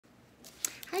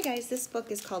Hi guys, this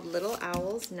book is called Little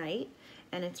Owl's Night,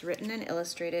 and it's written and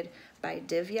illustrated by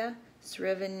Divya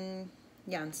Srivanyasan.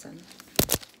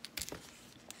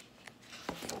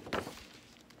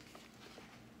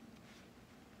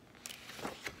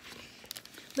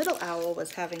 Little Owl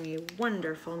was having a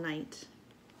wonderful night.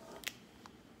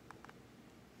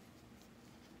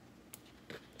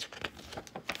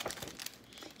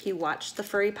 He watched the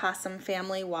furry possum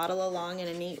family waddle along in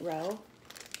a neat row.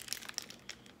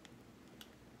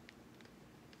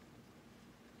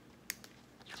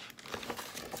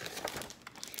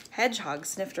 Hedgehog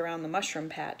sniffed around the mushroom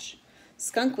patch.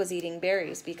 Skunk was eating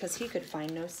berries because he could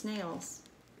find no snails.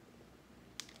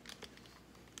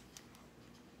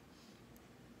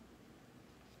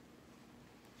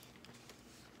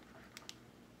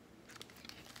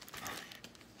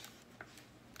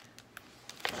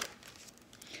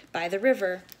 By the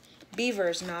river,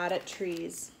 beavers gnawed at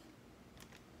trees.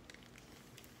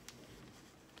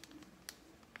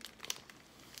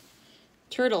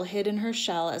 Turtle hid in her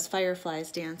shell as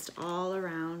fireflies danced all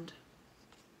around.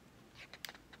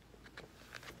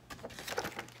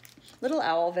 Little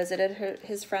Owl visited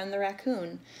his friend the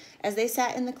raccoon. As they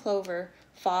sat in the clover,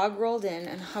 fog rolled in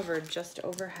and hovered just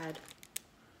overhead.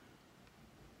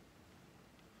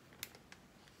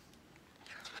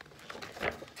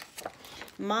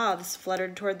 Moths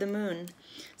fluttered toward the moon.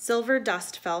 Silver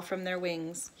dust fell from their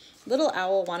wings. Little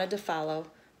Owl wanted to follow,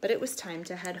 but it was time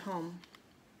to head home.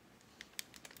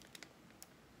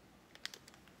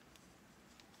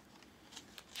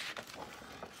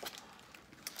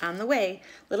 On the way,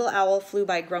 Little Owl flew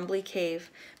by Grumbly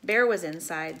Cave. Bear was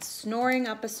inside, snoring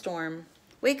up a storm.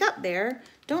 "Wake up, Bear.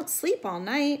 Don't sleep all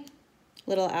night,"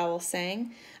 Little Owl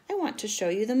sang. "I want to show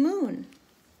you the moon."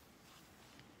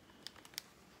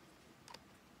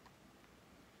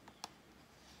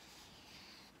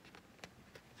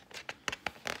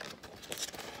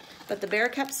 But the bear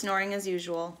kept snoring as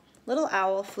usual. Little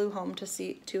Owl flew home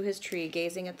to his tree,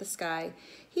 gazing at the sky.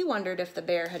 He wondered if the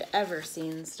bear had ever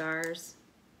seen stars.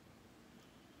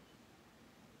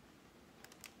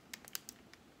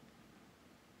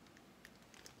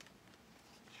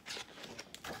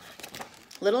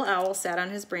 Little Owl sat on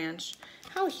his branch.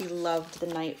 How he loved the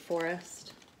night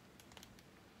forest.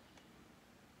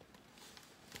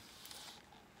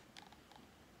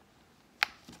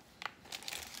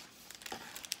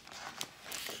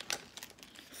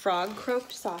 Frog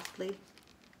croaked softly.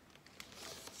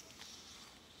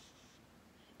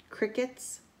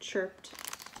 Crickets chirped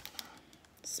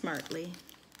smartly.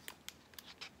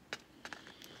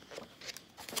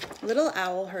 Little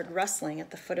Owl heard rustling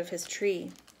at the foot of his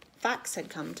tree. Fox had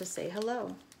come to say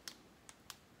hello.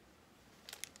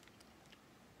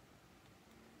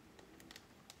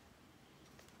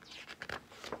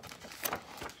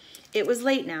 It was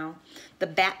late now. The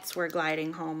bats were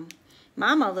gliding home.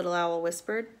 "Mama," Little Owl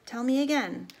whispered, "tell me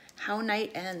again how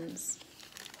night ends."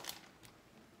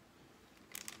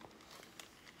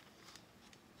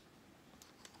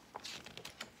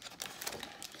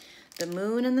 "The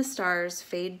moon and the stars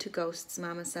fade to ghosts,"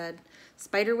 Mama said.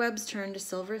 "Spiderwebs turn to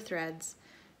silver threads.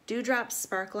 Dewdrops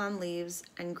sparkle on leaves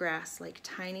and grass like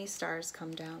tiny stars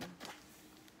come down."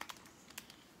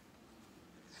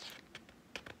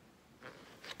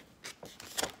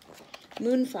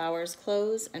 Moonflowers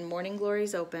close and morning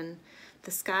glories open. The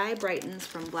sky brightens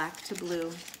from black to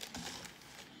blue,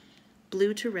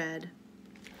 blue to red,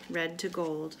 red to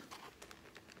gold.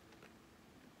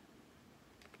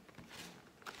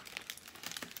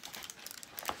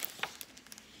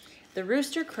 "The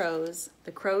rooster crows,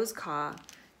 the crows caw,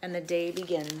 and the day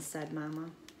begins," said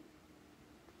Mama.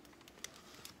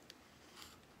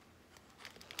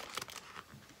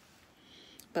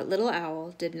 But Little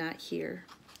Owl did not hear.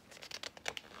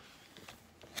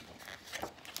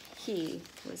 He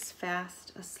was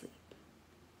fast asleep.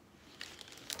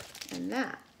 And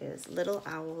that is Little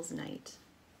Owl's Night.